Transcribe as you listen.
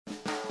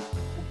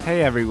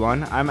Hey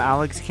everyone, I'm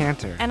Alex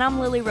Cantor. And I'm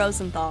Lily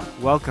Rosenthal.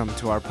 Welcome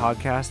to our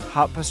podcast,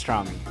 Hot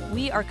Pastrami.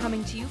 We are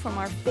coming to you from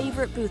our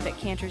favorite booth at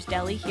Cantor's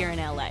Deli here in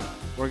LA.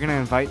 We're going to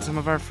invite some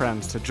of our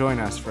friends to join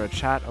us for a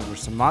chat over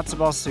some matzo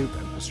ball soup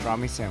and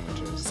pastrami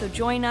sandwiches. So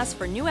join us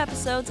for new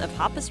episodes of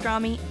Hot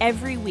Pastrami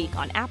every week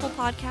on Apple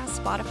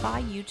Podcasts,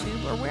 Spotify,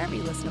 YouTube, or wherever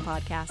you listen to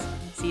podcasts.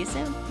 See you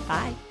soon.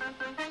 Bye.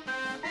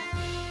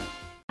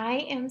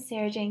 I am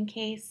Sarah Jane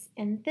Case,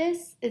 and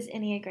this is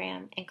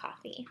Enneagram and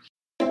Coffee.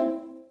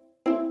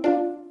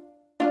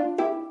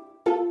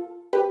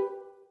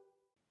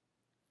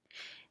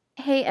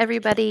 Hey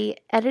everybody,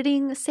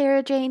 editing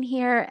Sarah Jane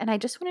here, and I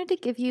just wanted to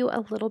give you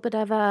a little bit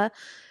of a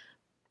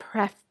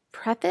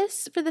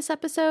preface for this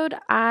episode.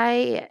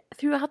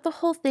 Throughout the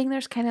whole thing,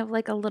 there's kind of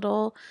like a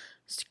little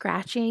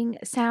scratching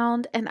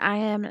sound, and I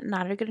am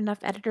not a good enough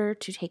editor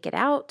to take it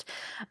out.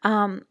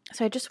 So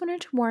I just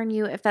wanted to warn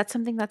you, if that's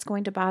something that's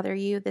going to bother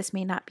you, this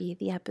may not be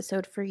the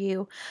episode for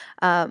you,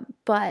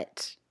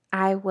 but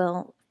I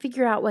will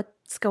figure out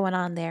what's going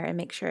on there and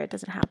make sure it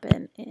doesn't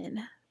happen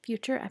in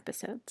future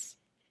episodes.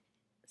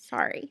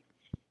 Sorry.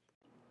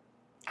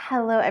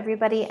 Hello,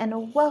 everybody,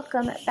 and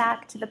welcome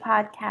back to the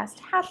podcast.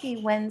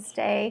 Happy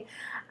Wednesday.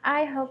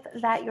 I hope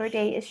that your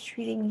day is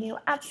treating you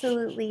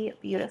absolutely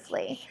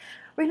beautifully.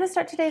 We're going to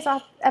start today's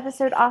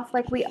episode off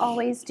like we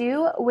always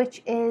do,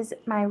 which is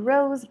my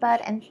rosebud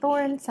and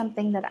thorn,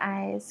 something that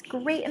is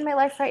great in my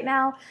life right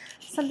now,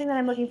 something that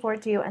I'm looking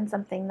forward to, and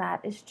something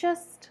that is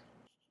just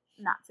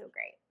not so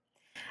great.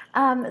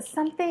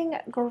 Something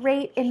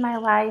great in my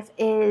life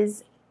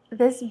is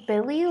this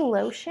Billie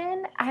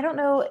lotion. I don't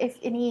know if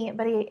any of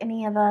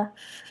the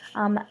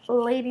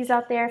ladies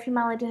out there,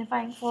 female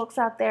identifying folks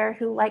out there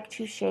who like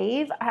to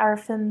shave are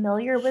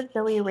familiar with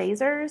Billie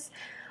razors.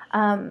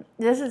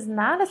 This is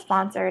not a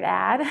sponsored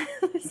ad.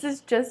 This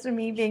is just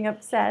me being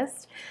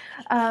obsessed.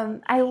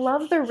 I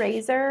love the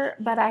razor,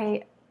 but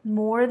I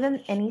more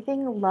than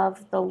anything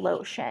love the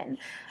lotion.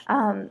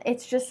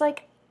 It's just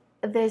like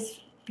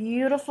this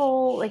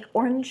beautiful, like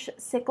orange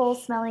sickle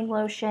smelling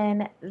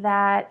lotion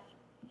that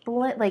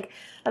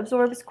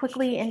absorbs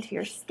quickly into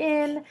your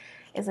skin,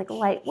 is like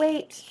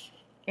lightweight,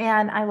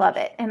 and I love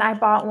it. And I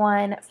bought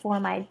one for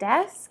my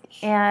desk,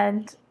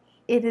 and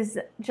it is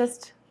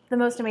just the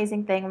most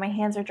amazing thing. When my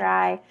hands are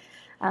dry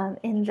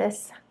in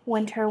this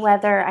winter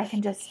weather, I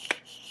can just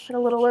put a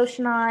little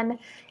lotion on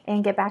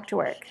and get back to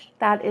work.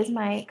 That is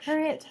my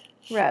current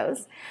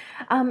rose.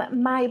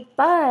 My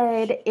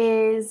bud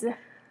is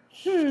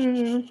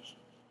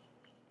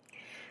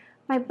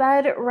my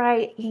bud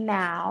right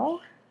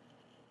now,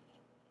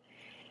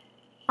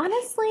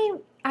 honestly,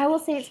 I will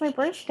say it's my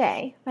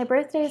birthday. My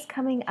birthday is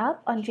coming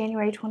up on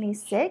January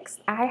 26th.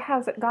 I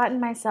have gotten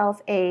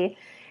myself a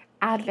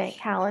advent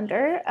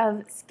calendar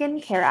of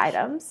skincare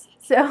items.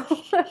 So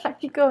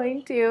I'm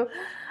going to,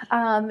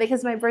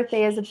 because my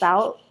birthday is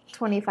about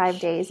 25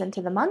 days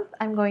into the month,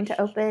 I'm going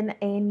to open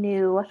a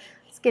new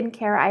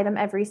skincare item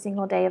every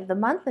single day of the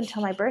month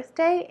until my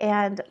birthday,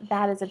 and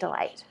that is a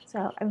delight.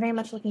 So I'm very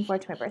much looking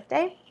forward to my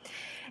birthday.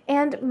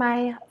 And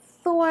my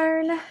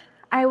thorn,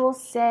 I will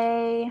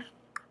say,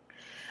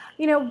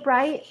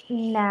 right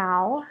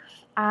now,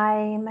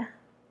 I'm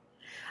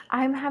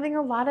having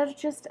a lot of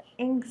just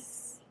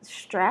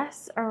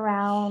stress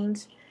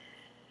around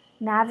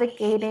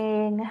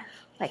navigating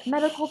like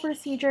medical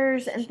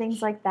procedures and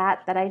things like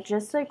that I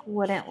just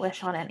wouldn't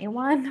wish on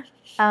anyone.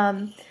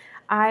 I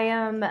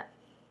am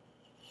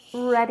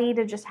ready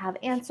to just have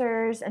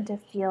answers and to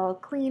feel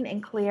clean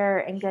and clear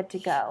and good to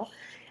go.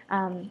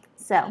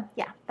 So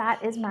yeah,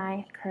 that is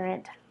my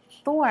current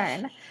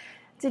thorn.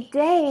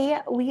 Today,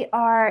 we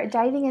are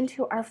diving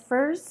into our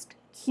first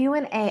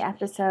Q&A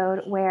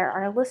episode where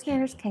our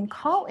listeners can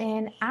call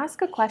in,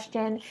 ask a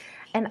question,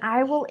 and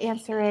I will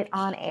answer it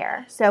on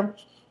air. So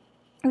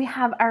we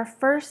have our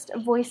first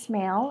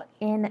voicemail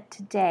in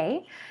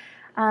today.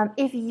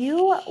 If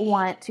you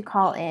want to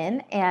call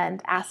in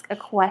and ask a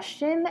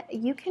question,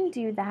 you can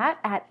do that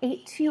at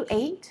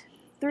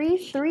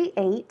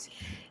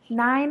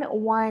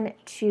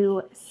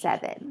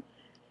 828-338-9127.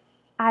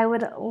 I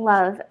would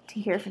love to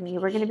hear from you.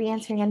 We're going to be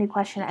answering a new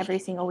question every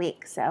single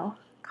week, so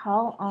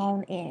call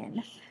on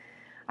in.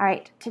 All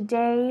right,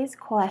 today's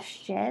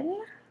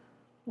question,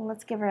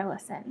 let's give her a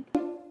listen.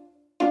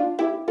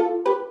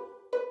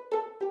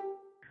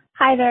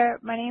 Hi there,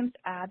 my name's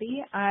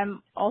Abby.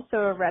 I'm also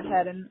a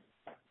redhead in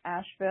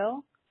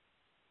Asheville,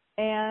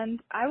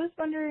 and I was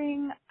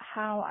wondering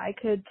how I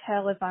could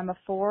tell if I'm a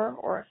 4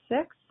 or a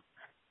 6.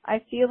 I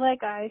feel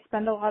like I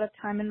spend a lot of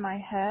time in my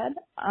head,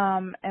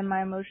 and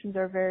my emotions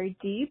are very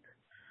deep,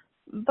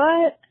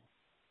 but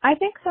I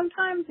think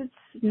sometimes it's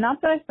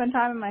not that I spend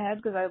time in my head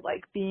because I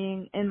like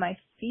being in my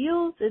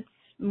feels. It's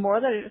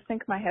more that I just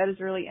think my head is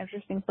a really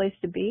interesting place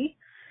to be,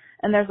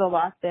 and there's a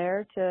lot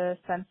there to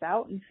sense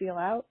out and feel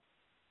out.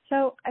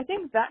 So I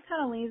think that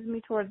kind of leans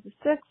me towards the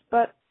 6,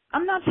 but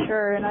I'm not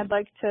sure, and I'd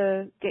like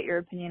to get your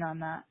opinion on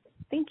that.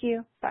 Thank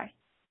you. Bye.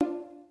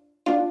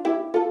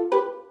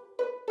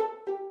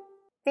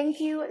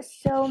 Thank you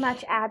so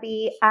much,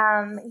 Abby.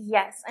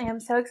 Yes, I am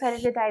so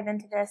excited to dive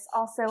into this.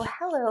 Also,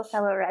 hello,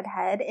 fellow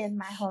redhead in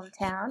my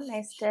hometown.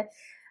 Nice to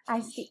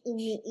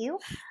meet you.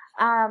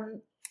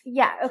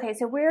 Yeah, okay,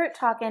 so we're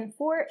talking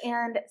 4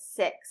 and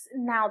 6.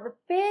 Now, the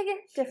big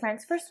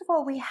difference, first of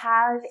all, we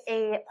have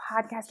a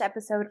podcast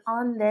episode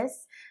on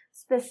this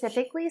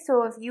specifically.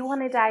 So if you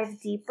want to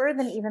dive deeper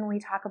than even we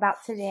talk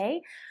about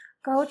today,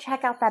 go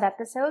check out that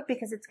episode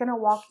because it's going to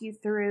walk you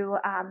through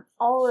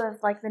all of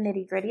like the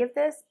nitty gritty of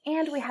this.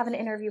 And we have an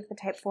interview with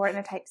a type 4 and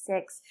a type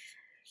 6.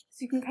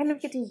 So you can kind of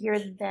get to hear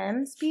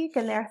them speak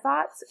and their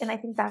thoughts. And I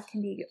think that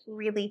can be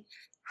really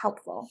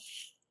helpful.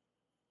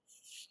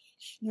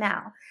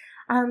 Now,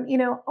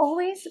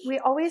 we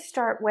always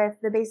start with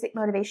the basic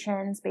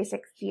motivations,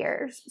 basic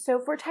fears. So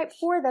for type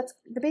 4, that's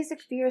the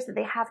basic fears that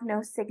they have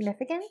no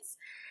significance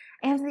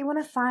and they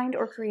want to find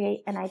or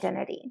create an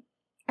identity.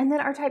 And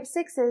then our type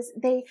 6s,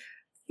 they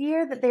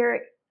fear that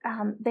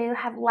they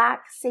have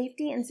lack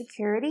safety and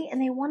security, and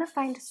they want to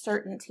find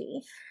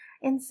certainty.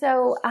 And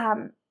so,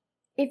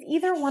 if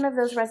either one of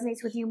those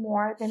resonates with you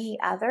more than the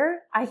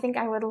other, I think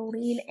I would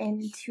lean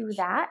into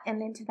that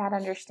and into that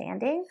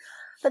understanding.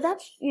 But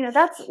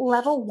that's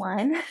level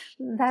 1.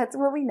 That's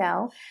what we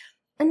know.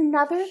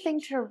 Another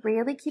thing to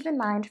really keep in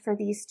mind for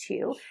these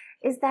two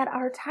is that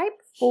our type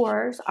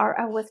 4s are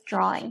a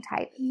withdrawing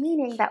type,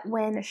 meaning that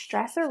when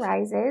stress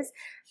arises,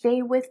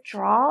 they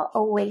withdraw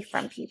away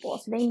from people.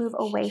 So they move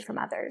away from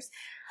others.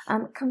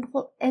 And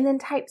then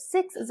type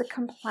 6 is a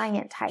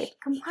compliant type.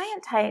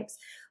 Compliant types,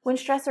 when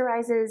stress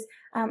arises,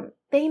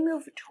 they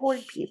move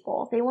toward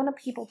people. They want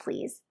to people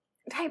please.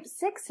 Type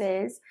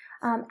 6s,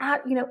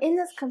 in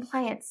this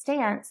compliant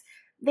stance,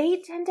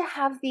 they tend to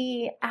have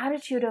the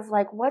attitude of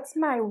like, what's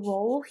my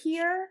role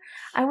here?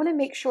 I want to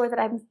make sure that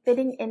I'm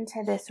fitting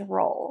into this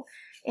role.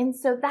 And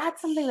so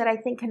that's something that I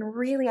think can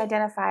really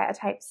identify a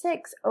type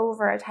 6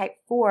 over a type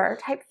 4.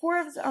 Type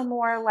 4s are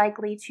more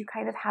likely to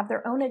kind of have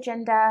their own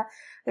agenda.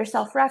 They're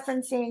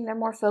self-referencing. They're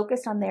more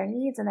focused on their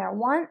needs and their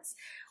wants.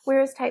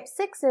 Whereas type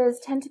 6s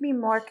tend to be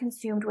more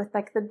consumed with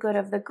like the good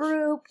of the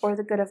group or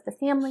the good of the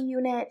family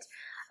unit,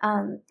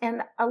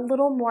 and a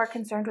little more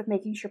concerned with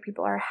making sure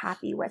people are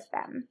happy with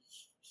them.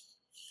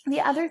 The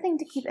other thing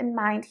to keep in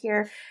mind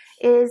here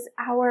is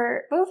both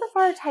of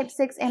our type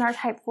 6 and our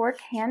type 4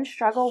 can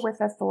struggle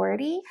with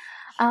authority.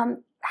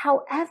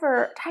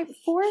 However, type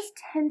 4s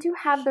tend to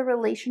have the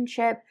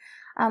relationship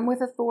with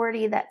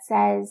authority that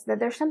says that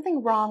there's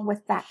something wrong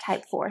with that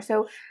type 4.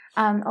 So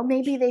or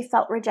maybe they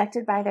felt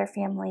rejected by their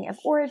family of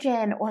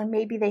origin, or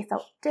maybe they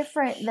felt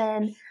different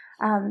than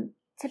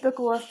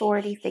typical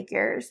authority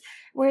figures.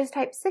 Whereas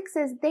type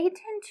 6s, they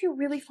tend to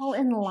really fall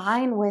in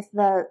line with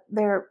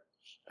their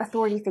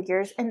authority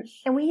figures. And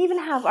we even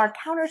have our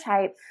counter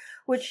type,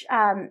 which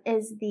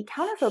is the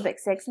counterphobic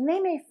 6, and they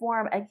may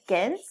form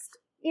against,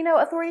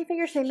 authority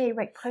figures. They may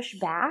like push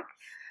back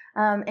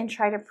and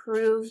try to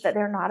prove that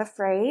they're not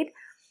afraid.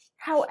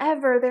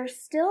 However, there's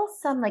still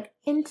some like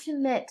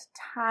intimate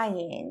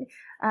tying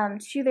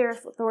to their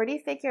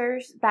authority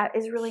figures that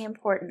is really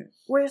important.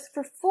 Whereas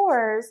for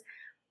 4s,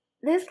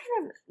 this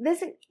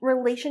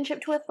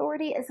relationship to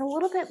authority is a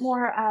little bit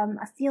more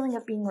a feeling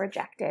of being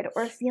rejected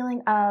or a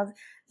feeling of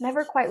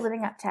never quite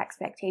living up to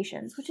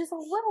expectations, which is a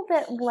little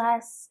bit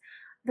less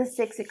the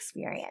 6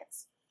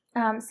 experience.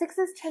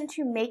 6s tend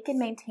to make and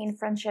maintain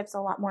friendships a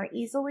lot more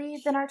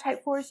easily than our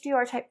type 4s do.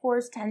 Our type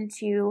 4s tend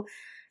to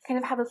kind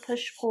of have a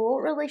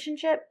push-pull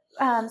relationship.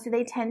 So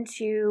they tend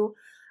to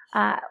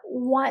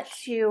want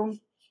to,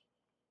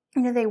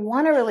 they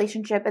want a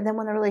relationship, and then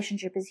when the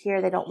relationship is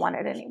here, they don't want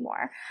it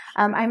anymore.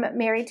 I'm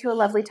married to a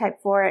lovely type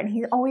 4, and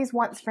he always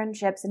wants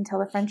friendships until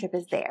the friendship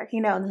is there,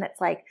 and then it's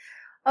like,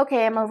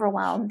 okay, I'm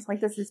overwhelmed. Like,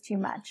 this is too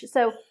much.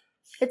 So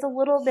it's a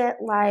little bit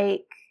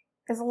like,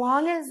 as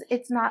long as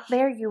it's not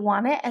there, you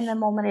want it, and the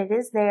moment it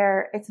is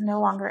there, it's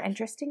no longer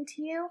interesting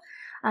to you,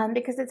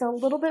 because it's a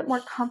little bit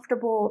more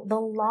comfortable. The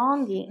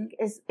longing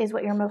is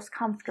what you're most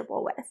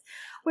comfortable with.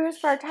 Whereas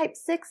for our type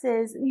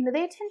 6s,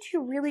 they tend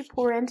to really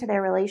pour into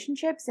their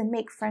relationships and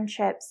make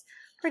friendships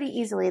pretty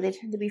easily. They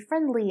tend to be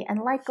friendly and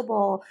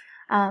likable,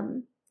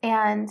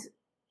 and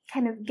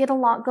kind of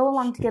go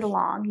along to get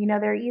along.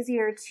 They're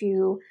easier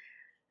to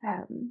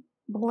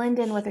blend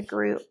in with a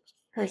group,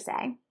 per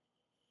se.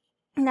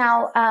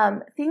 Now,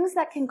 things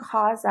that can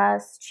cause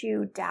us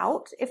to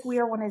doubt if we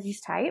are one of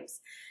these types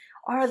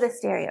are the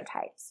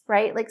stereotypes,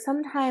 right? Like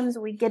sometimes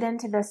we get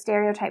into the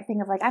stereotype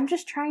thing of like, I'm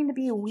just trying to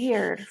be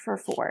weird for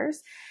 4s.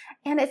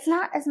 And it's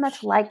not as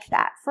much like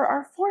that. For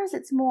our 4s,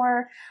 it's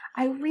more,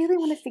 I really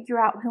want to figure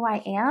out who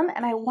I am,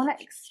 and I want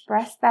to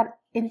express that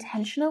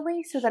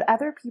intentionally so that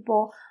other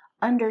people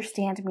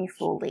understand me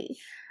fully.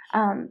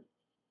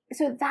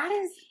 So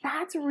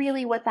that's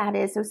really what that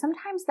is. So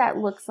sometimes that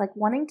looks like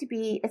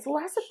it's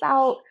less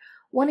about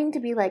wanting to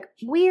be like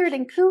weird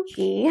and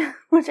kooky,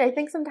 which I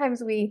think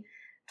sometimes we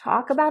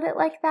talk about it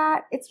like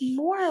that. It's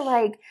more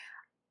like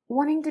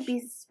wanting to be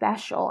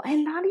special,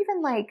 and not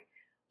even like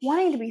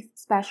wanting to be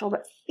special,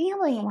 but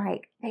feeling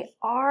like they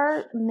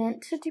are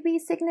meant to be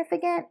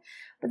significant,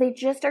 but they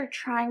just are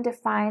trying to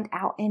find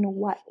out in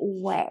what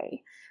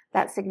way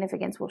that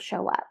significance will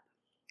show up.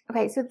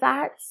 Okay, so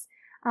that's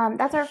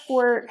our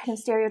 4 kind of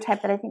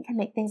stereotype that I think can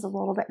make things a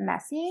little bit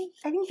messy.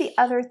 I think the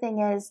other thing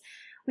is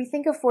we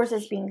think of 4s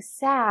as being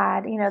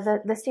sad.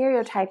 The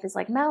stereotype is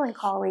like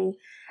melancholy.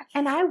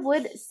 And I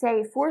would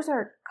say 4s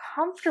are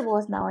comfortable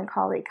with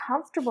melancholy,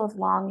 comfortable with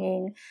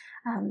longing.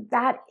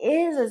 That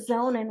is a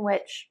zone in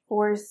which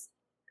 4s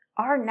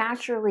are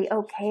naturally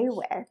okay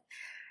with.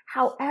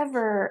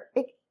 However,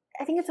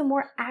 I think it's a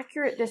more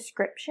accurate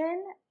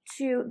description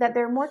that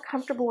they're more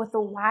comfortable with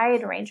a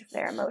wide range of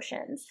their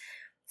emotions.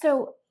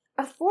 So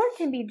a 4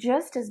 can be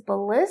just as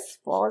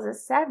blissful as a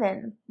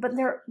 7, but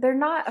they're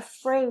not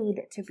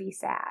afraid to be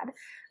sad.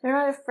 They're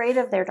not afraid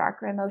of their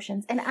darker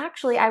emotions. And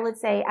actually, I would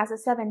say as a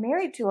 7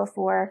 married to a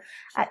 4,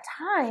 at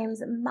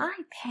times my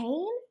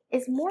pain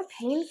is more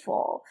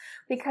painful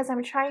because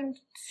I'm trying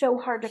so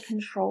hard to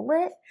control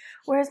it.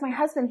 Whereas my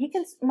husband, he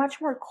can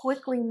much more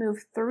quickly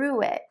move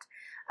through it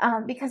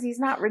because he's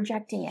not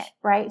rejecting it,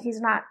 right? He's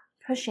not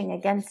pushing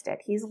against it.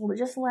 He's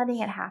just letting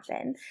it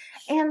happen.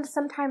 And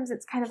sometimes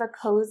it's kind of a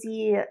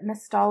cozy,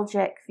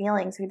 nostalgic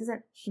feeling, so he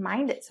doesn't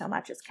mind it so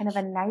much. It's kind of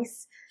a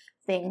nice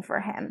thing for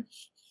him.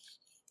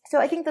 So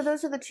I think that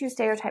those are the 2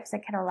 stereotypes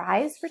that can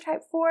arise for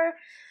type 4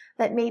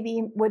 that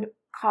maybe would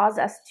cause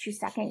us to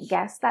second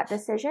guess that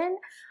decision.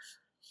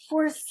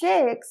 For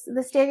 6,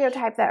 the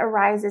stereotype that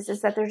arises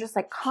is that they're just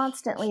like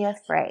constantly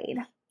afraid.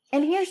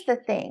 And here's the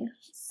thing.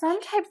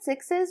 Some type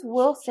 6s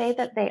will say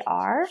that they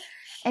are,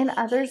 and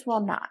others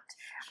will not.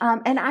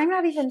 And I'm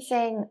not even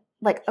saying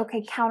like,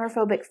 okay,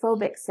 counterphobic,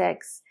 phobic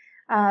 6.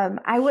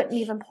 I wouldn't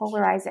even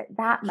polarize it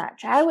that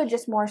much. I would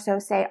just more so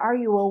say, are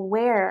you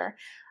aware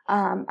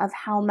of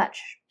how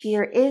much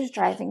fear is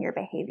driving your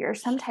behavior?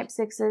 Some type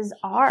 6s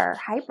are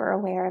hyper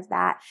aware of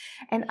that,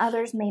 and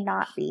others may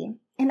not be.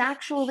 And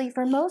actually,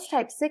 for most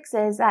type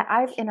 6s that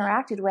I've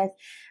interacted with,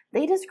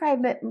 they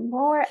describe it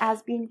more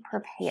as being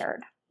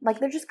prepared. Like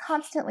they're just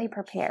constantly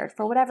prepared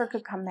for whatever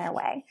could come their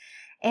way.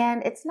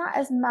 And it's not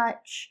as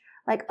much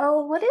like,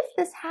 oh, what if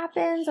this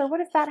happens or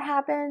what if that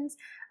happens?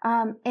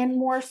 And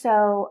more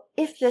so,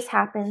 if this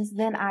happens,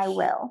 then I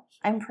will.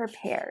 I'm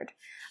prepared.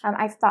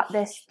 I've thought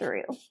this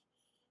through.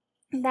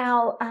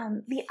 Now,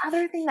 the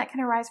other thing that can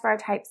arise for our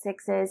type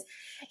 6s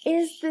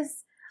is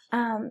this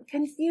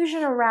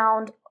confusion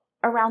around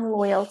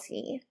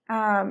loyalty.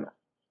 And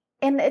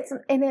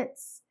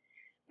it's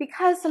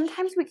because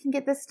sometimes we can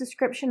get this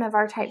description of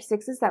our type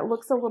 6s that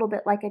looks a little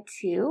bit like a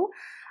 2.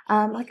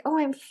 Like, oh,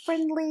 I'm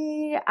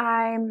friendly,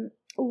 I'm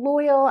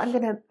loyal, I'm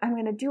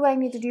gonna do what I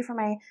need to do for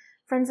my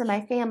friends and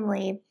my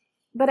family.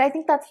 But I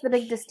think that's the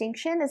big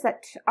distinction, is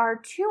that our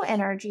 2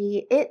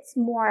 energy, it's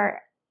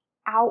more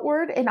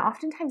outward, and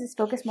oftentimes it's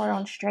focused more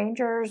on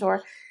strangers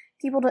or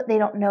people that they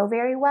don't know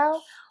very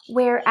well.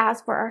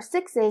 Whereas for our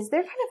 6s,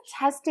 they're kind of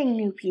testing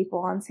new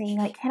people and saying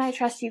like, can I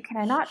trust you? Can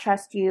I not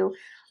trust you?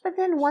 But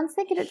then once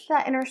they get into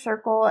that inner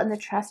circle and the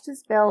trust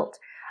is built,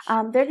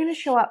 they're going to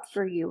show up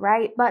for you,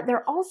 right? But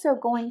they're also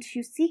going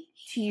to seek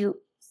you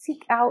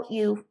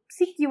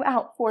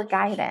out for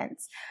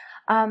guidance.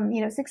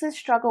 6s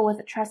struggle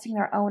with trusting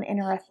their own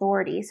inner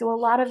authority. So a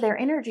lot of their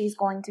energy is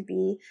going to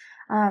be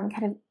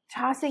kind of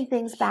tossing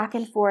things back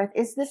and forth.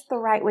 Is this the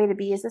right way to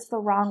be? Is this the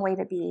wrong way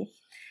to be?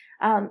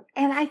 And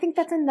I think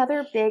that's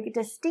another big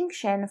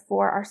distinction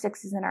for our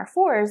 6s and our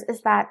 4s,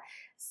 is that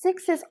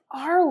 6s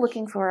are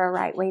looking for a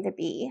right way to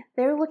be.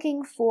 They're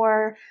looking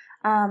for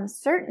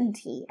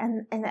certainty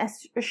and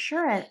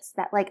assurance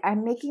that like,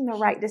 I'm making the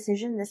right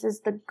decision. This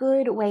is the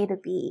good way to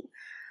be.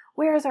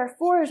 Whereas our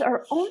 4s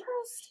are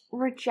almost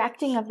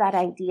rejecting of that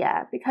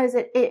idea because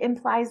it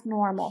implies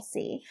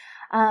normalcy,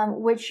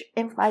 which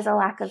implies a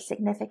lack of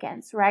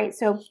significance, right?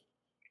 So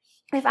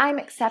if I'm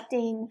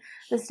accepting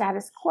the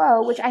status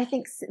quo, which I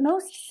think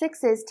most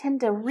 6s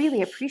tend to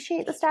really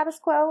appreciate the status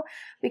quo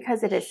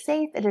because it is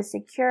safe, it is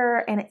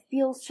secure, and it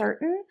feels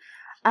certain.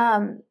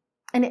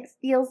 And it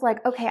feels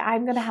like, okay,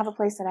 I'm going to have a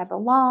place that I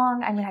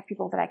belong. I'm going to have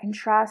people that I can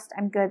trust.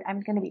 I'm good. I'm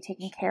going to be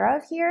taken care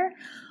of here.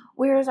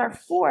 Whereas our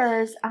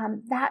 4s,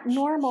 that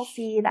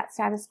normalcy, that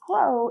status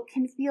quo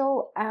can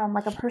feel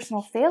like a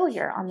personal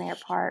failure on their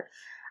part.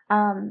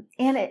 And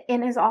it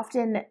is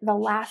often the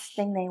last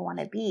thing they want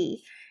to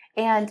be.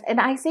 And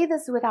I say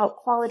this without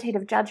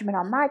qualitative judgment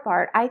on my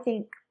part. I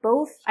think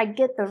I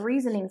get the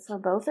reasoning for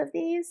both of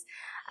these.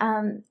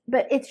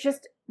 But it's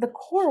just the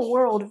core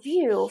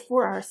worldview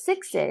for our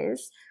 6s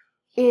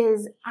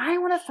is I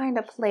want to find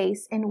a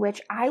place in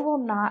which I will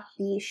not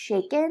be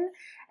shaken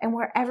and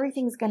where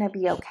everything's going to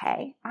be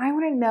okay. I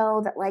want to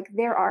know that like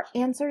there are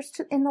answers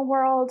in the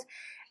world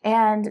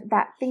and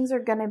that things are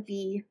going to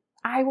be,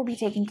 I will be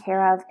taken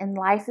care of and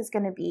life is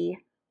going to be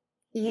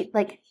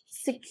like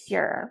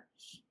secure.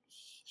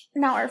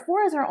 Now our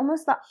 4s are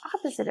almost the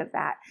opposite of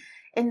that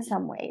in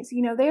some ways.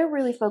 They're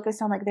really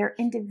focused on like their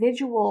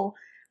individual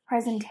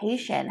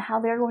presentation,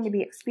 how they're going to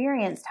be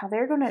experienced, how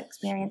they're going to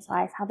experience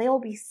life, how they will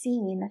be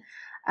seen.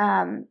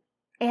 And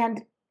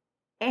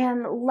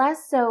and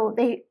less so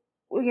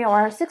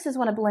our 6s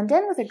want to blend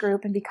in with a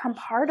group and become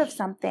part of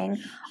something.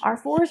 Our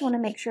 4s want to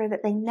make sure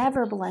that they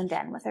never blend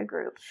in with a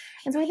group.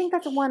 And so I think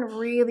that's one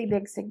really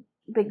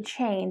big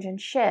change and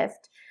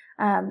shift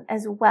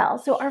as well.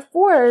 So our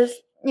 4s,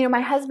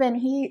 my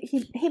husband,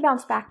 he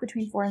bounced back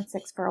between 4 and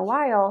 6 for a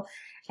while.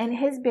 And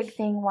his big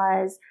thing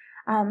was,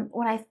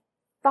 when I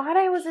thought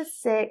I was a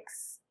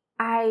 6,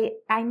 I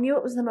knew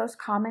it was the most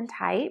common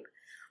type.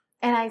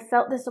 And I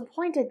felt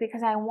disappointed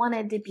because I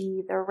wanted to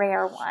be the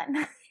rare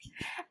one.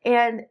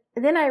 And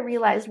then I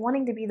realized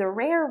wanting to be the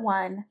rare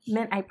one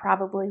meant I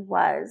probably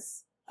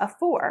was a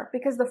 4,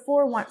 because the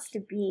 4 wants to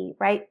be,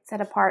 right,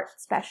 set apart,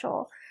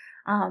 special,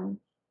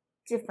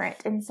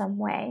 different in some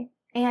way.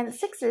 And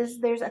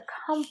 6s, there's a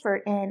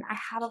comfort in, I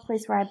have a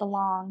place where I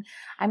belong.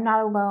 I'm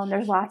not alone.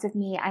 There's lots of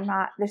me.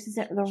 This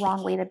isn't the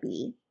wrong way to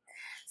be.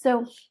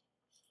 So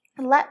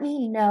let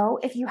me know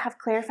if you have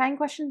clarifying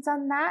questions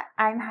on that.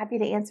 I'm happy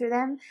to answer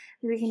them.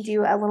 We can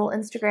do a little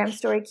Instagram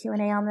story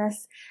Q&A on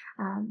this.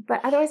 But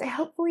otherwise,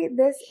 hopefully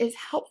this is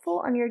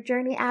helpful on your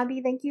journey.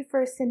 Abby, thank you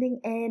for sending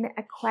in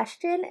a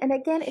question. And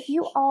again, if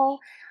you all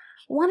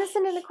want to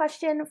send in a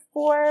question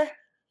for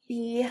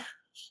the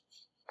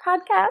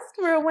podcast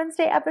for a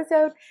Wednesday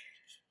episode,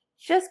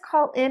 just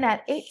call in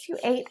at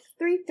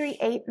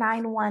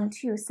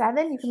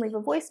 828-338-9127. You can leave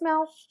a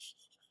voicemail,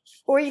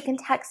 or you can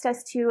text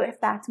us too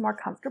if that's more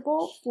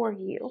comfortable for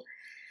you.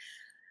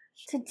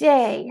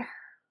 Today,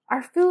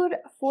 our food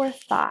for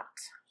thought.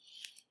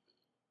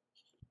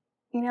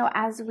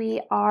 As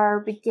we are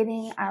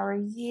beginning our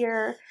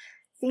year,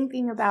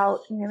 thinking about,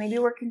 maybe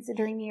we're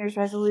considering New Year's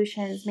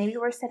resolutions, maybe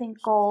we're setting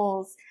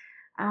goals.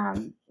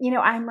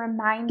 I'm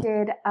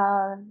reminded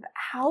of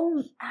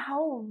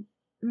how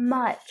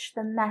much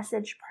the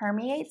message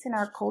permeates in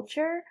our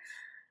culture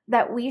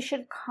that we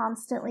should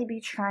constantly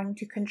be trying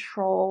to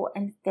control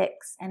and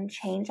fix and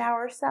change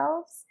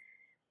ourselves.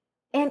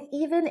 And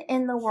even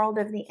in the world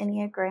of the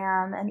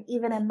Enneagram, and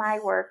even in my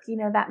work,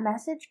 that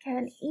message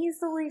can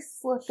easily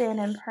slip in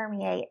and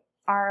permeate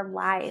our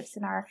lives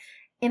and our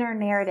inner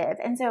narrative.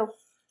 And so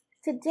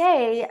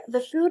today,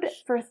 the food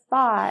for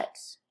thought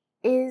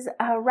is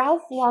a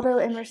Ralph Waldo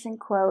Emerson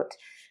quote: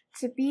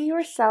 "To be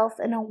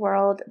yourself in a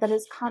world that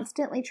is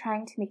constantly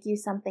trying to make you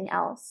something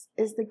else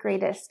is the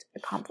greatest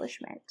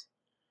accomplishment."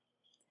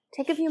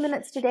 Take a few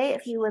minutes today,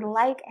 if you would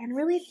like, and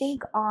really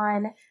think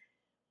on,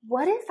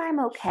 what if I'm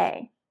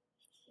okay?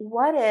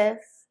 What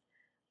if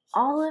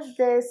all of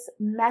this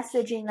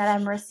messaging that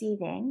I'm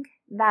receiving,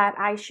 that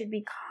I should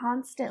be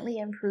constantly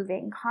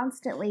improving,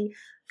 constantly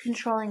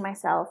controlling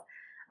myself,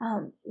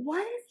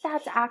 what if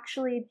that's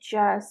actually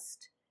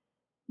just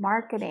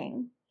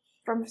marketing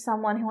from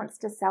someone who wants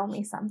to sell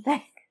me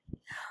something?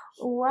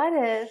 What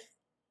if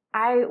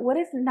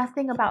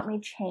nothing about me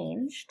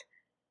changed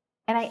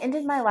and I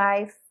ended my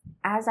life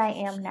as I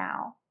am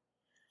now?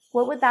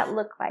 What would that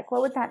look like?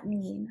 What would that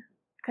mean?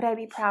 Could I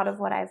be proud of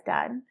what I've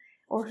done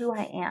or who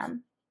I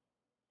am?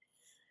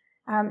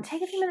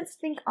 Take a few minutes to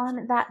think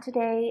on that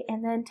today,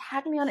 and then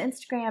tag me on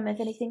Instagram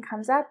if anything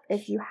comes up.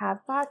 If you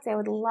have thoughts, I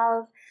would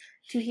love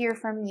to hear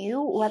from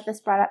you what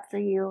this brought up for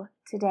you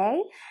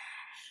today.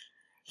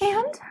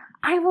 And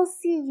I will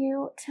see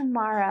you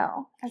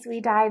tomorrow as we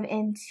dive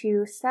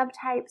into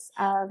subtypes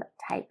of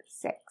type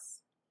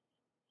 6.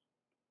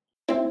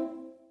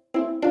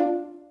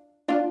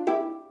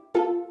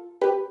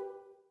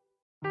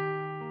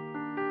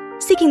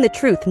 Seeking the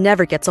truth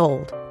never gets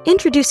old.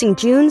 Introducing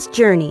June's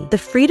Journey, the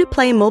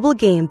free-to-play mobile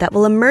game that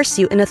will immerse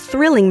you in a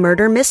thrilling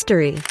murder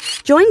mystery.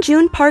 Join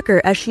June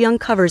Parker as she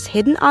uncovers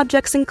hidden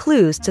objects and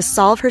clues to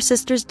solve her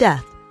sister's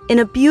death in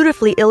a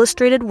beautifully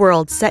illustrated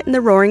world set in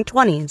the Roaring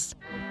 '20s.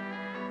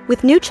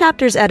 With new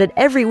chapters added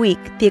every week,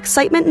 the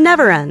excitement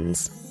never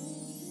ends.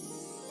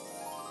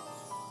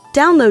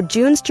 Download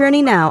June's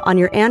Journey now on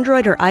your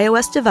Android or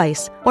iOS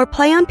device, or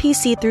play on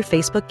PC through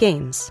Facebook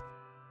Games.